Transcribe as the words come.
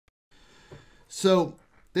So,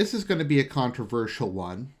 this is going to be a controversial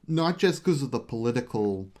one, not just because of the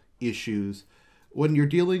political issues. When you're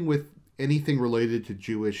dealing with anything related to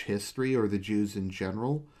Jewish history or the Jews in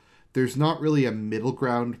general, there's not really a middle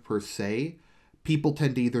ground per se. People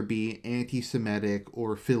tend to either be anti Semitic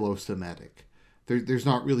or philo-Semitic. There's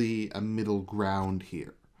not really a middle ground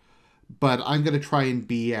here. But I'm going to try and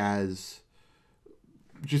be as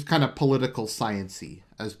just kind of political sciencey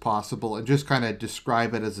as possible and just kind of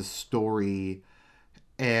describe it as a story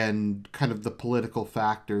and kind of the political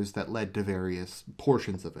factors that led to various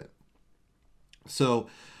portions of it. So,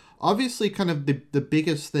 obviously, kind of the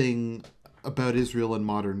biggest thing about Israel in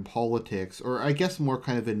modern politics, or I guess more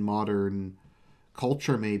kind of in modern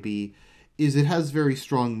culture maybe, is it has very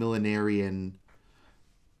strong millenarian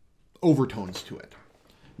overtones to it.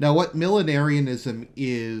 Now, what millenarianism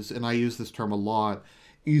is, and I use this term a lot,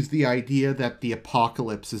 is the idea that the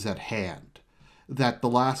apocalypse is at hand, that the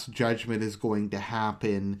last judgment is going to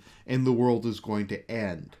happen and the world is going to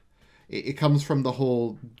end. It comes from the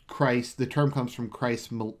whole the term comes from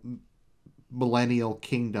Christ's millennial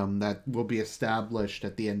kingdom that will be established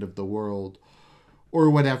at the end of the world,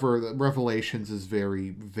 or whatever. Revelations is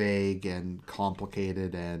very vague and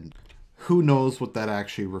complicated, and who knows what that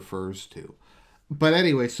actually refers to. But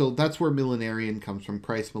anyway, so that's where millenarian comes from,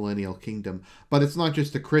 Christ's millennial kingdom. But it's not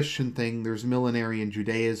just a Christian thing. There's millenarian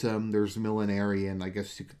Judaism. There's millenarian, I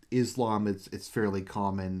guess, Islam. It's fairly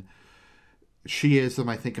common. Shiism,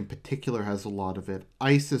 I think, in particular, has a lot of it.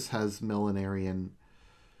 ISIS has millenarian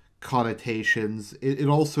connotations. It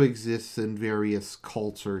also exists in various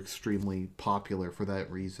cults, are extremely popular for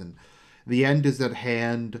that reason. The end is at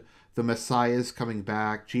hand. The Messiah is coming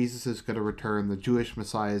back. Jesus is going to return. The Jewish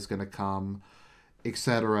Messiah is going to come,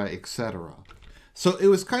 etc., etc. So it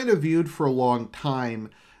was kind of viewed for a long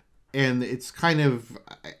time, and it's kind of,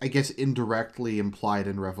 I guess, indirectly implied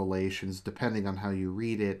in Revelations, depending on how you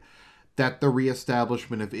read it, that the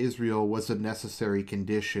reestablishment of Israel was a necessary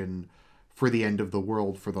condition for the end of the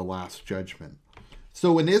world, for the last judgment.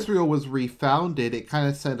 So when Israel was refounded, it kind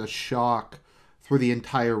of sent a shock through the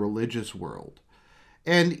entire religious world.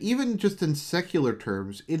 And even just in secular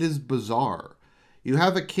terms, it is bizarre. You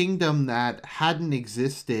have a kingdom that hadn't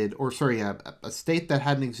existed, or sorry, a state that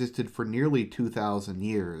hadn't existed for nearly 2,000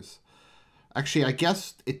 years. Actually, I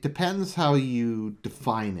guess it depends how you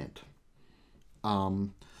define it.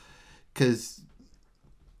 Because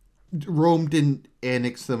Rome didn't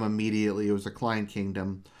annex them immediately. It was a client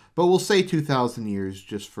kingdom. But we'll say 2,000 years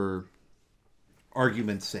just for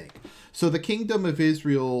argument's sake. So the kingdom of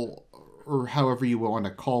Israel, or however you want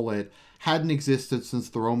to call it, hadn't existed since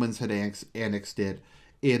the Romans had annexed it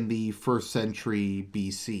in the 1st century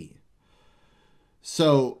BC.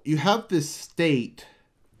 So you have this state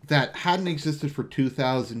that hadn't existed for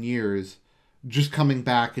 2,000 years just coming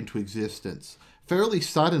back into existence fairly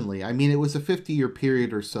suddenly. I mean, it was a 50-year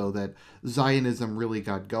period or so that Zionism really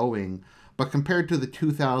got going, but compared to the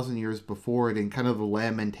 2,000 years before it and kind of the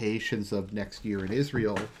lamentations of next year in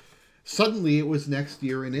Israel, suddenly it was next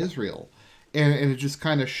year in Israel, and it just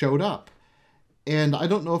kind of showed up. And I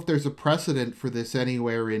don't know if there's a precedent for this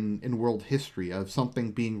anywhere in world history, of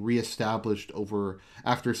something being reestablished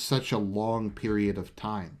after such a long period of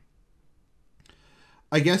time.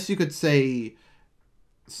 I guess you could say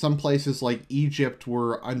some places like Egypt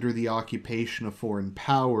were under the occupation of foreign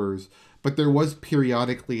powers, but there was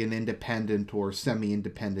periodically an independent or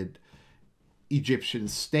semi-independent Egyptian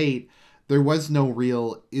state. There was no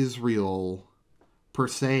real Israel per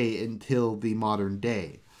se until the modern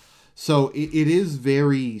day. So it is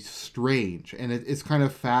very strange, and it's kind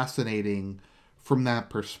of fascinating from that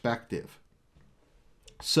perspective.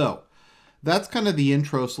 So that's kind of the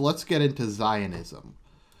intro, so let's get into Zionism.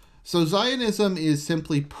 So Zionism is,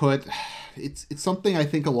 simply put, it's something I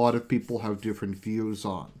think a lot of people have different views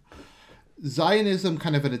on. Zionism,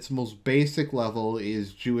 kind of at its most basic level,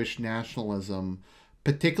 is Jewish nationalism,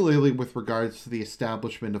 particularly with regards to the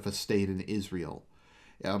establishment of a state in Israel.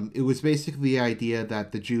 It was basically the idea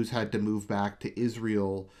that the Jews had to move back to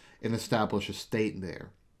Israel and establish a state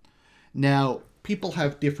there. Now, people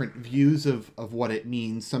have different views of what it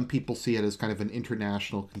means. Some people see it as kind of an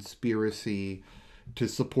international conspiracy to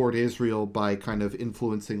support Israel by kind of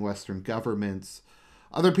influencing Western governments.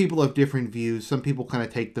 Other people have different views. Some people kind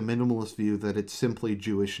of take the minimalist view that it's simply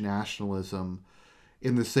Jewish nationalism,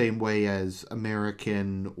 in the same way as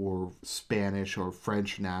American or Spanish or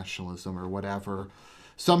French nationalism or whatever.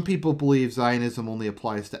 Some people believe Zionism only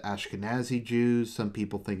applies to Ashkenazi Jews. Some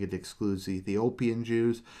people think it excludes Ethiopian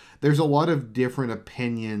Jews. There's a lot of different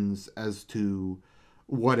opinions as to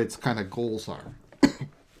what its kind of goals are.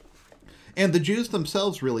 And the Jews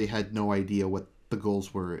themselves really had no idea what the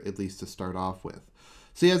goals were, at least to start off with.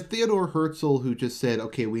 So you have Theodore Herzl, who just said,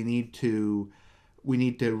 okay, we need to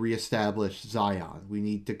reestablish Zion. We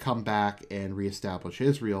need to come back and reestablish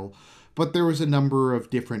Israel. But there was a number of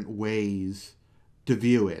different ways to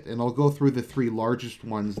view it. And I'll go through the three largest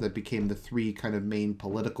ones that became the three kind of main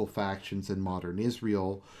political factions in modern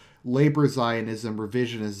Israel: labor Zionism,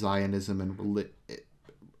 revisionist Zionism,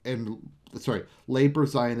 labor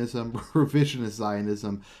Zionism, revisionist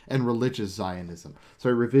Zionism, and religious Zionism.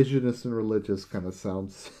 Sorry, revisionist and religious kind of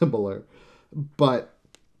sound similar. But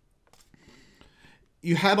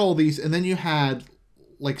you had all these, and then you had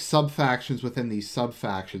like sub-factions within these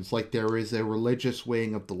sub-factions. Like there is a religious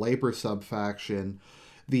wing of the labor sub-faction.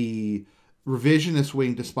 The revisionist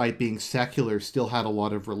wing, despite being secular, still had a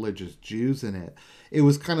lot of religious Jews in it. It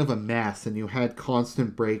was kind of a mess, and you had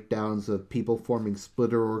constant breakdowns of people forming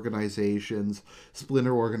splinter organizations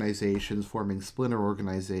forming splinter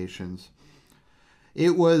organizations.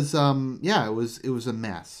 It was, it was a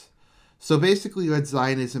mess. So basically you had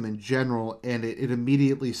Zionism in general, and it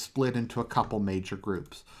immediately split into a couple major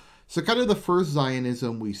groups. So kind of the first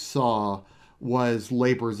Zionism we saw was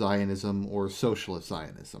labor Zionism, or socialist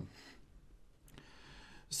Zionism.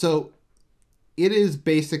 So it is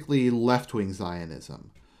basically left-wing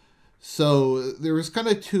Zionism. So there was kind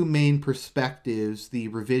of two main perspectives, the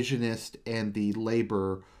revisionist and the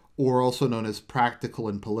labor, or also known as practical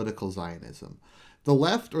and political Zionism. The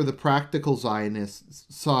left, or the practical Zionists,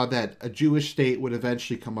 saw that a Jewish state would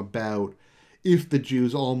eventually come about if the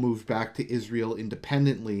Jews all moved back to Israel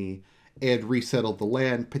independently and resettled the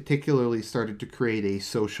land, particularly started to create a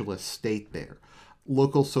socialist state there.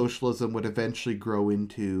 Local socialism would eventually grow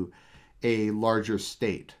into a larger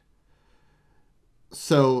state.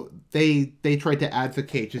 So they tried to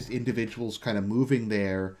advocate just individuals kind of moving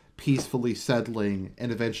there, peacefully settling,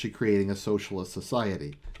 and eventually creating a socialist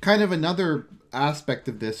society. Kind of another aspect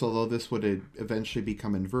of this, although this would eventually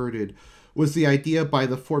become inverted, was the idea by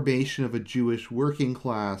the formation of a Jewish working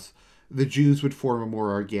class, the Jews would form a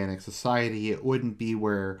more organic society. It wouldn't be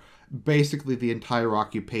where basically the entire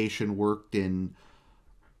occupation worked in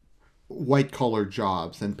white-collar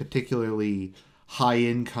jobs, and particularly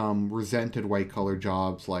high-income, resented white-collar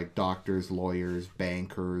jobs like doctors, lawyers,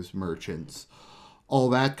 bankers, merchants, all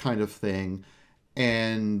that kind of thing.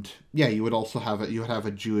 And yeah, you would also have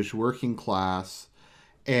a Jewish working class,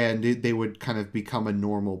 and they would kind of become a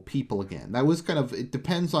normal people again. That was kind of, it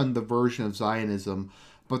depends on the version of Zionism,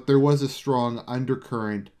 but there was a strong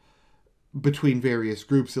undercurrent between various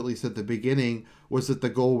groups, at least at the beginning, was that the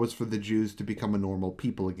goal was for the Jews to become a normal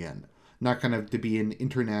people again. Not kind of to be an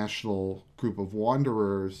international group of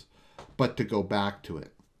wanderers, but to go back to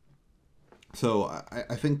it. So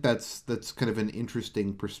I think that's kind of an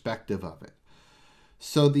interesting perspective of it.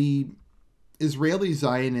 So the labor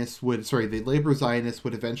Zionists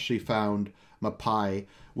would eventually found Mapai,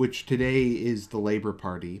 which today is the Labor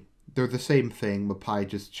Party. They're the same thing. Mapai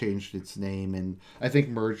just changed its name and I think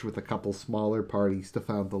merged with a couple smaller parties to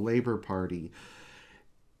found the Labor Party.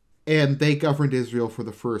 And they governed Israel for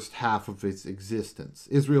the first half of its existence.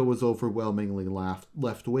 Israel was overwhelmingly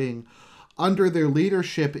left-wing. Under their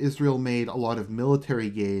leadership, Israel made a lot of military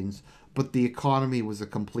gains, but the economy was a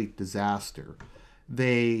complete disaster.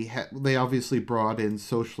 They obviously brought in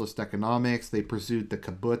socialist economics. They pursued the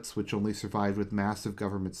kibbutz, which only survived with massive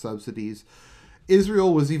government subsidies.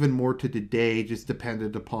 Israel was even more to today just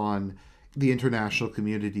dependent upon the international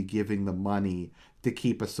community giving them money to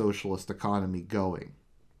keep a socialist economy going.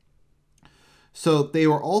 So they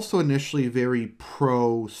were also initially very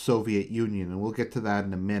pro-Soviet Union, and we'll get to that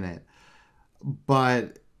in a minute.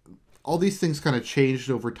 But all these things kind of changed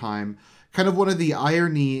over time. Kind of one of the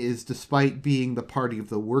irony is, despite being the party of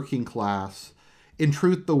the working class, in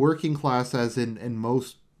truth, the working class, as in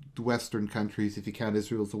most Western countries, if you count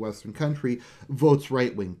Israel as a Western country, votes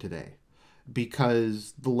right-wing today.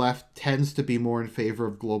 Because the left tends to be more in favor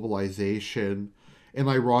of globalization and,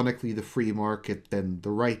 ironically, the free market than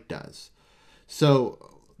the right does.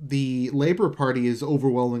 So the Labor Party is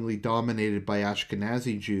overwhelmingly dominated by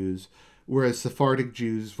Ashkenazi Jews, whereas Sephardic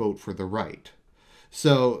Jews vote for the right.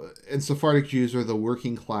 So, and Sephardic Jews are the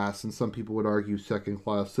working class, and some people would argue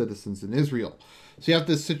second-class citizens in Israel. So you have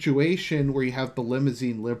this situation where you have the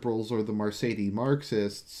limousine liberals or the Mercedes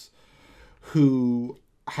Marxists who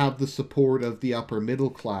have the support of the upper middle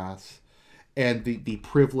class and the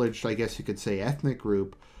privileged, I guess you could say, ethnic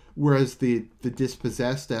group, whereas the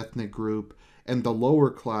dispossessed ethnic group and the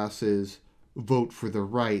lower classes vote for the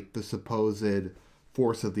right, the supposed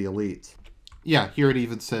force of the elites. Yeah, here it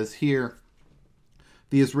even says here,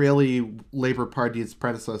 the Israeli Labor Party, its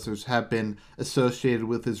predecessors, have been associated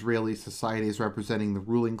with Israeli society as representing the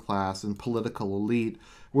ruling class and political elite,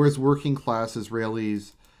 whereas working class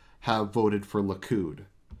Israelis have voted for Likud.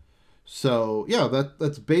 So yeah,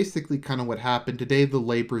 that's basically kind of what happened today. The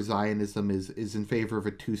labor Zionism is in favor of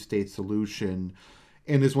a two-state solution,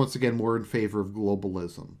 and is once again more in favor of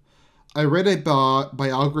globalism. I read a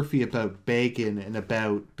biography about Begin and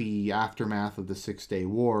about the aftermath of the Six-Day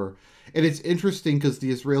War, and it's interesting because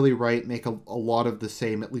the Israeli right make a lot of the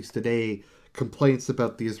same, at least today, complaints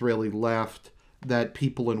about the Israeli left that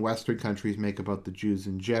people in Western countries make about the Jews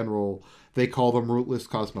in general. They call them rootless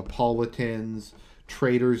cosmopolitans,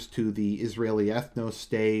 traitors to the Israeli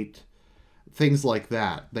ethno-state, things like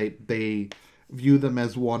that. They view them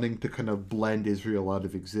as wanting to kind of blend Israel out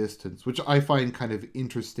of existence, which I find kind of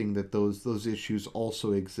interesting that those issues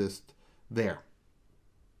also exist there.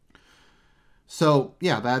 So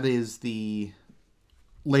yeah, that is the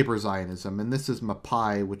labor Zionism, and this is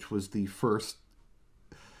Mapai, which was the first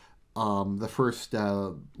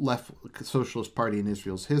left socialist party in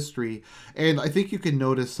Israel's history. And I think you can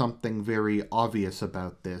notice something very obvious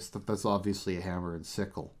about this, that's obviously a hammer and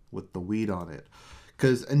sickle with the weed on it.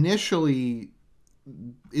 Because initially,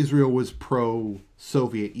 Israel was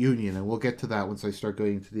pro-Soviet Union, and we'll get to that once I start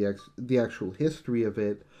going into the actual history of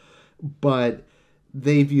it. But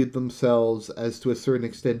they viewed themselves as, to a certain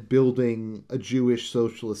extent, building a Jewish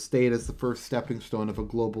socialist state as the first stepping stone of a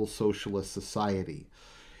global socialist society.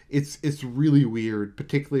 It's really weird,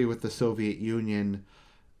 particularly with the Soviet Union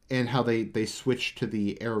and how they switched to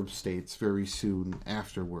the Arab states very soon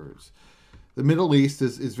afterwards. The Middle East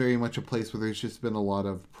is very much a place where there's just been a lot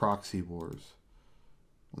of proxy wars.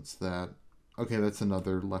 What's that? Okay, that's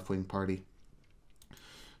another left-wing party.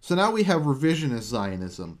 So now we have revisionist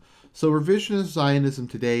Zionism. So revisionist Zionism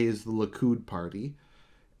today is the Likud party,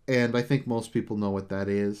 and I think most people know what that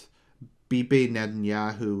is. Bibi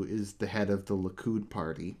Netanyahu is the head of the Likud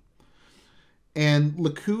party. And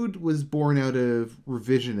Likud was born out of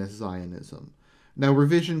revisionist Zionism. Now,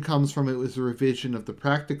 revision comes from, it was a revision of the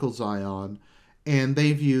practical Zion, and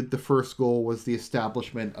they viewed the first goal was the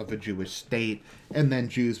establishment of a Jewish state, and then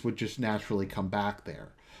Jews would just naturally come back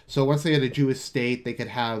there. So once they had a Jewish state, they could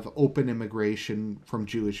have open immigration from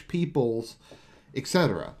Jewish peoples,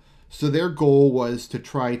 etc. So their goal was to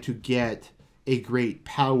try to get a great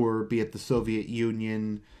power, be it the Soviet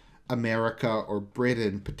Union, America, or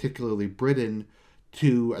Britain, particularly Britain,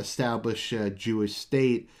 to establish a Jewish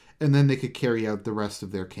state, and then they could carry out the rest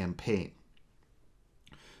of their campaign.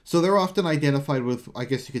 So they're often identified with, I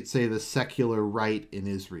guess you could say, the secular right in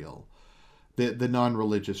Israel, the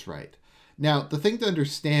non-religious right. Now, the thing to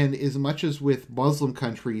understand is, much as with Muslim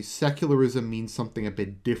countries, secularism means something a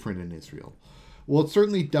bit different in Israel. Well, it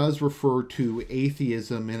certainly does refer to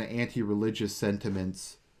atheism and anti-religious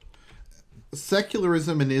sentiments.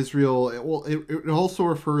 Secularism in Israel, it also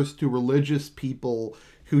refers to religious people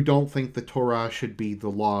who don't think the Torah should be the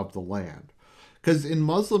law of the land. Because in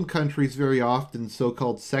Muslim countries, very often,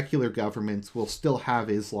 so-called secular governments will still have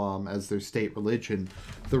Islam as their state religion.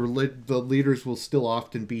 The leaders will still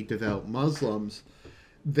often be devout Muslims.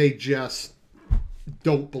 They just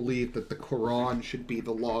don't believe that the Quran should be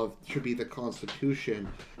the law, should be the constitution,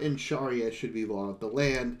 and Sharia should be law of the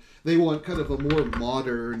land. They want kind of a more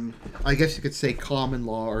modern, I guess you could say, common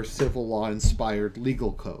law or civil law inspired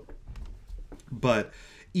legal code. But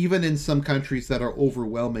even in some countries that are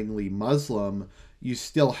overwhelmingly Muslim, you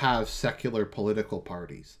still have secular political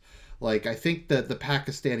parties. Like, I think that the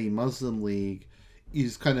Pakistani Muslim League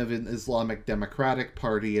is kind of an Islamic Democratic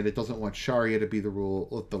Party, and it doesn't want Sharia to be the rule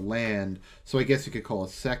of the land, so I guess you could call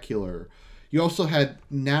it secular. You also had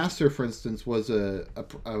Nasser, for instance, was a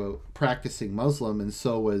practicing Muslim, and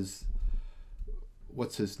so was,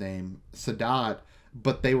 what's his name, Sadat,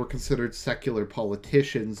 but they were considered secular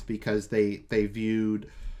politicians because they viewed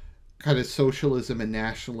kind of socialism and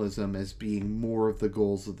nationalism as being more of the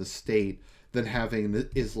goals of the state than having an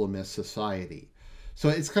Islamist society. So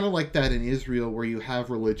it's kind of like that in Israel, where you have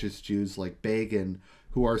religious Jews like Begin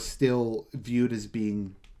who are still viewed as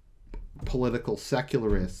being political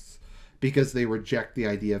secularists because they reject the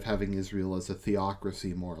idea of having Israel as a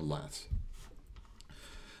theocracy, more or less.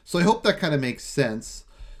 So I hope that kind of makes sense.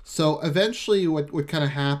 So eventually what kind of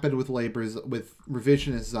happened with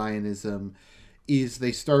revisionist Zionism is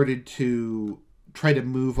they started to try to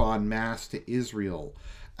move en masse to Israel.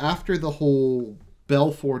 After the whole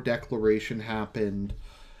Balfour Declaration happened,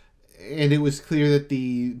 and it was clear that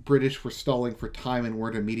the British were stalling for time and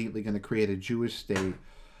weren't immediately going to create a Jewish state,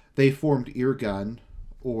 they formed Irgun,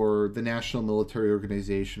 or the National Military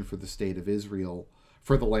Organization for the State of Israel,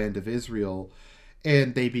 for the Land of Israel,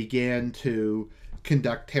 and they began to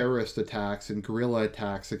conduct terrorist attacks and guerrilla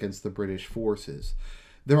attacks against the British forces.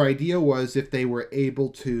 Their idea was if they were able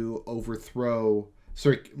to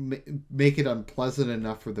make it unpleasant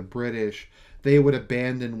enough for the British, they would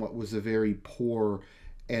abandon what was a very poor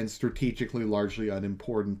and strategically largely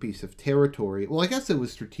unimportant piece of territory. Well, I guess it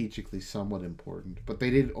was strategically somewhat important, but they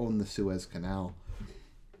did own the Suez Canal.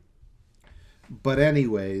 But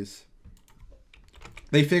anyways,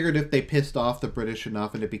 they figured if they pissed off the British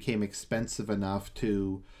enough and it became expensive enough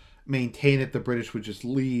to maintain it, the British would just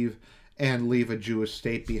leave and leave a Jewish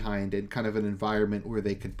state behind in kind of an environment where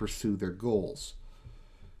they could pursue their goals.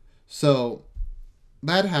 So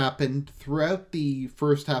that happened throughout the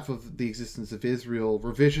first half of the existence of Israel.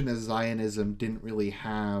 Revisionist Zionism didn't really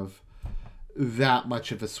have that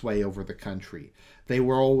much of a sway over the country. They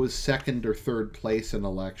were always second or third place in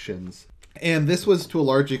elections. And this was to a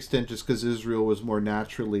large extent just because Israel was more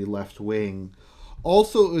naturally left-wing.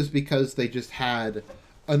 Also, it was because they just had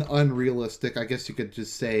an unrealistic, I guess you could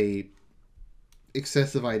just say,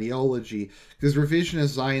 excessive ideology. Because revisionist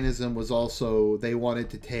Zionism was also, they wanted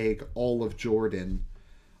to take all of Jordan,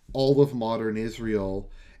 all of modern Israel,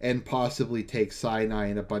 and possibly take Sinai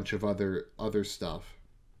and a bunch of other stuff.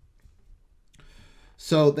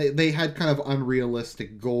 So they had kind of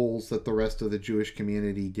unrealistic goals that the rest of the Jewish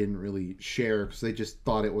community didn't really share because they just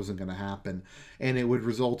thought it wasn't going to happen. And it would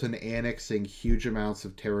result in annexing huge amounts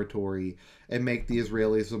of territory and make the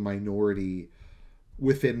Israelis a minority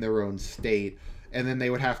within their own state. And then they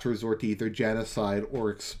would have to resort to either genocide or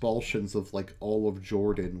expulsions of like all of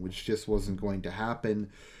Jordan, which just wasn't going to happen,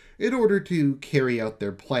 in order to carry out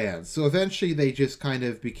their plans. So eventually they just kind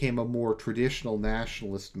of became a more traditional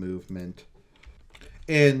nationalist movement.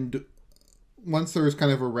 And once there was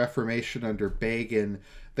kind of a reformation under Begin,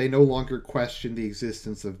 they no longer questioned the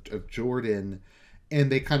existence of Jordan,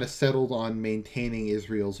 and they kind of settled on maintaining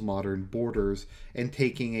Israel's modern borders and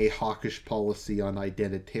taking a hawkish policy on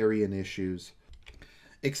identitarian issues,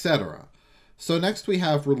 etc. So next we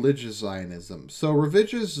have religious Zionism. So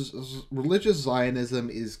religious Zionism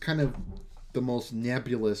is kind of the most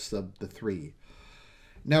nebulous of the three.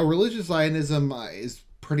 Now, religious Zionism is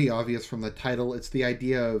pretty obvious from the title. It's the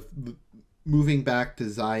idea of moving back to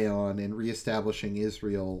Zion and reestablishing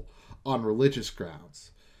Israel on religious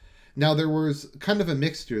grounds. Now, there was kind of a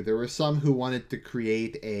mixture. There were some who wanted to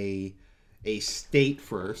create a state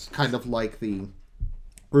first, kind of like the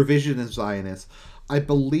revisionist Zionists. I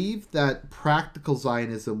believe that practical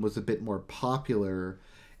Zionism was a bit more popular,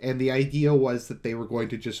 and the idea was that they were going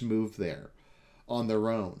to just move there on their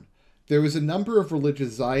own. There was a number of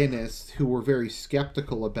religious Zionists who were very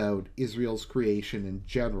skeptical about Israel's creation in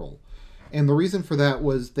general. And the reason for that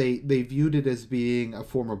was they viewed it as being a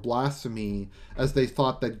form of blasphemy, as they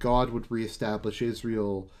thought that God would reestablish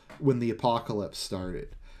Israel when the apocalypse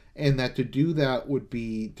started. And that to do that would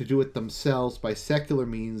be, to do it themselves by secular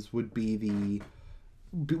means would be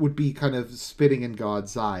kind of spitting in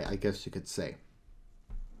God's eye, I guess you could say.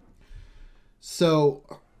 So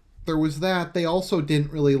there was that. They also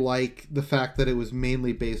didn't really like the fact that it was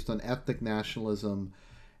mainly based on ethnic nationalism,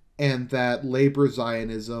 and that labor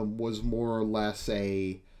Zionism was more or less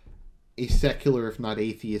a secular, if not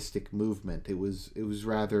atheistic, movement. It was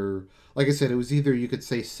rather, like I said, it was either, you could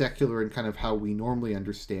say, secular in kind of how we normally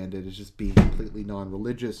understand it, as just being completely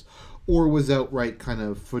non-religious, or was outright kind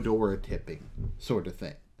of fedora tipping sort of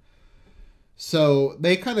thing. So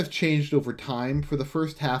they kind of changed over time. For the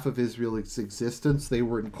first half of Israel's existence, they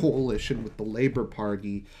were in coalition with the Labour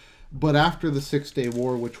Party. But after the Six-Day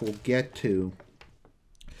War, which we'll get to,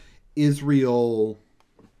 Israel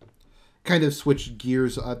kind of switched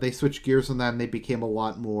gears. They switched gears on that, and they became a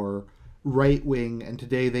lot more right-wing. And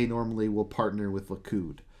today they normally will partner with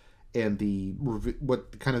Likud and the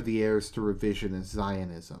heirs to revisionist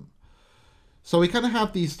Zionism. So we kind of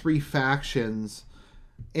have these three factions.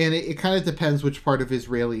 And it kind of depends which part of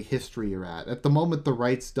Israeli history you're at. At the moment, the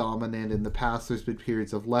right's dominant. In the past, there's been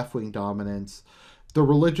periods of left-wing dominance. The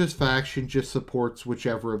religious faction just supports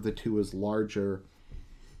whichever of the two is larger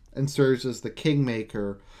and serves as the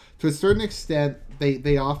kingmaker. To a certain extent,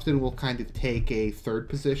 they often will kind of take a third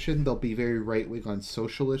position. They'll be very right-wing on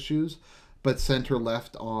social issues, but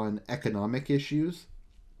center-left on economic issues.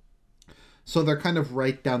 So they're kind of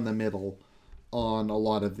right down the middle on a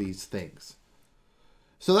lot of these things.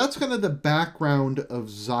 So that's kind of the background of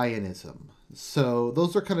Zionism. So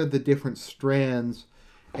those are kind of the different strands.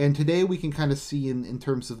 And today we can kind of see in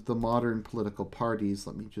terms of the modern political parties.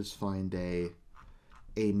 Let me just find a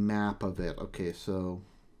map of it. Okay, so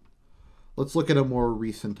let's look at a more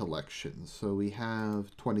recent election. So we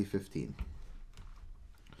have 2015.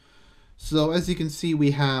 So as you can see,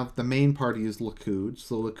 we have the main party is Likud.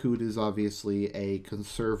 So Likud is obviously a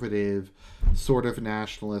conservative, sort of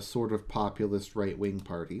nationalist, sort of populist right-wing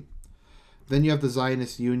party. Then you have the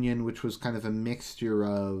Zionist Union, which was kind of a mixture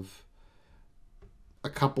of a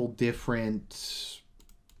couple different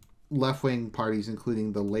left-wing parties,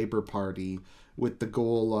 including the Labour Party, with the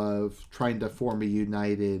goal of trying to form a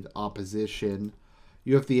united opposition.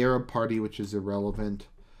 You have the Arab Party, which is irrelevant.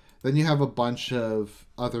 Then you have a bunch of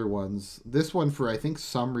other ones. This one, for I think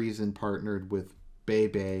some reason, partnered with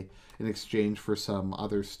Bebe in exchange for some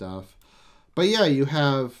other stuff. But yeah, you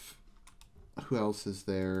have... Who else is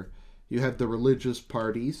there? You have the religious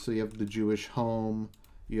parties. So you have the Jewish Home.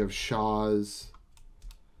 You have Shaw's.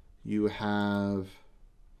 You have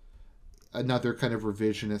another kind of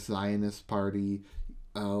revisionist Zionist party.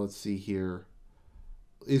 Let's see here.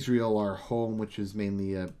 Israel Our Home, which is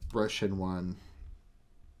mainly a Russian one.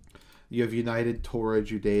 You have United Torah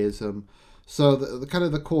Judaism. So the kind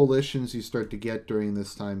of the coalitions you start to get during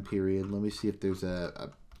this time period. Let me see if there's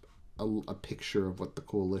a picture of what the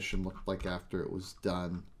coalition looked like after it was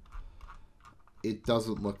done. It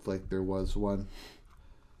doesn't look like there was one.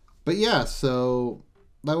 But yeah, so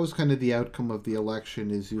that was kind of the outcome of the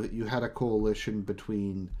election, is you had a coalition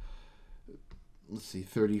between, let's see,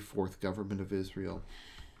 34th Government of Israel.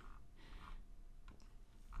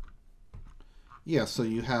 Yeah, so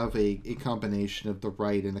you have a combination of the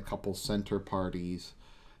right and a couple center parties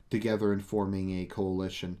together in forming a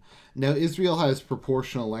coalition. Now, Israel has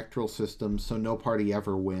proportional electoral systems, so no party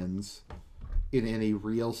ever wins in any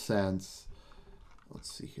real sense.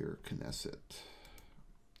 Let's see here, Knesset.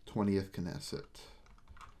 20th Knesset.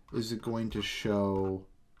 Is it going to show...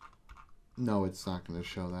 No, it's not going to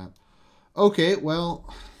show that. Okay,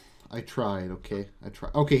 well, I tried, okay? I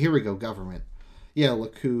tried. Okay, here we go, government. Yeah,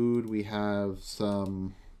 Likud, we have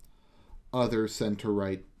some other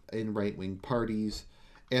center-right and right-wing parties,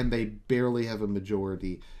 and they barely have a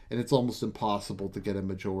majority, and it's almost impossible to get a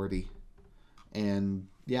majority. And,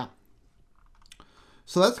 yeah.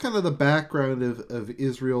 So that's kind of the background of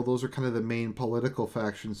Israel. Those are kind of the main political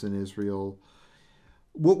factions in Israel.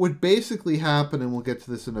 What would basically happen, and we'll get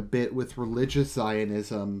to this in a bit, with religious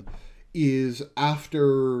Zionism is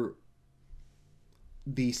after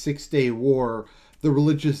the Six-Day War, the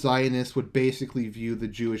religious Zionists would basically view the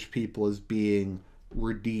Jewish people as being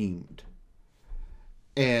redeemed.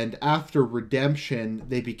 And after redemption,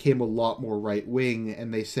 they became a lot more right-wing,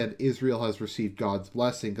 and they said Israel has received God's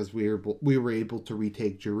blessing because we were able to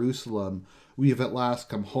retake Jerusalem. We have at last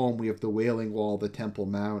come home. We have the Wailing Wall, the Temple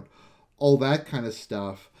Mount, all that kind of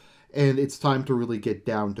stuff. And it's time to really get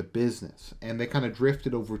down to business. And they kind of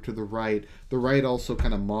drifted over to the right. The right also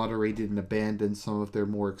kind of moderated and abandoned some of their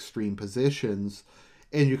more extreme positions.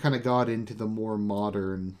 And you kind of got into the more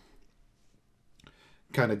modern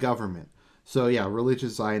kind of government. So yeah,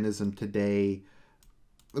 religious Zionism today,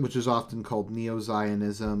 which is often called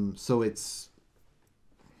Neo-Zionism. So it's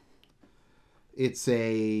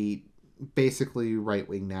a basically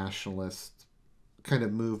right-wing nationalist kind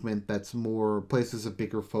of movement that's more places a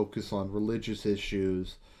bigger focus on religious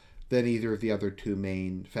issues than either of the other two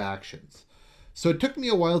main factions. So it took me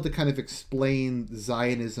a while to kind of explain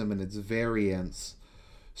Zionism and its variants.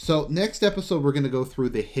 So next episode, we're going to go through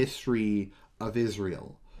the history of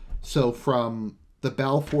Israel. So from the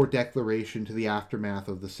Balfour Declaration to the aftermath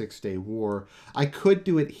of the Six-Day War. I could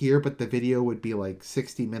do it here, but the video would be like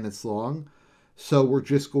 60 minutes long. So we're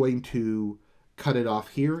just going to cut it off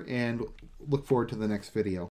here and look forward to the next video.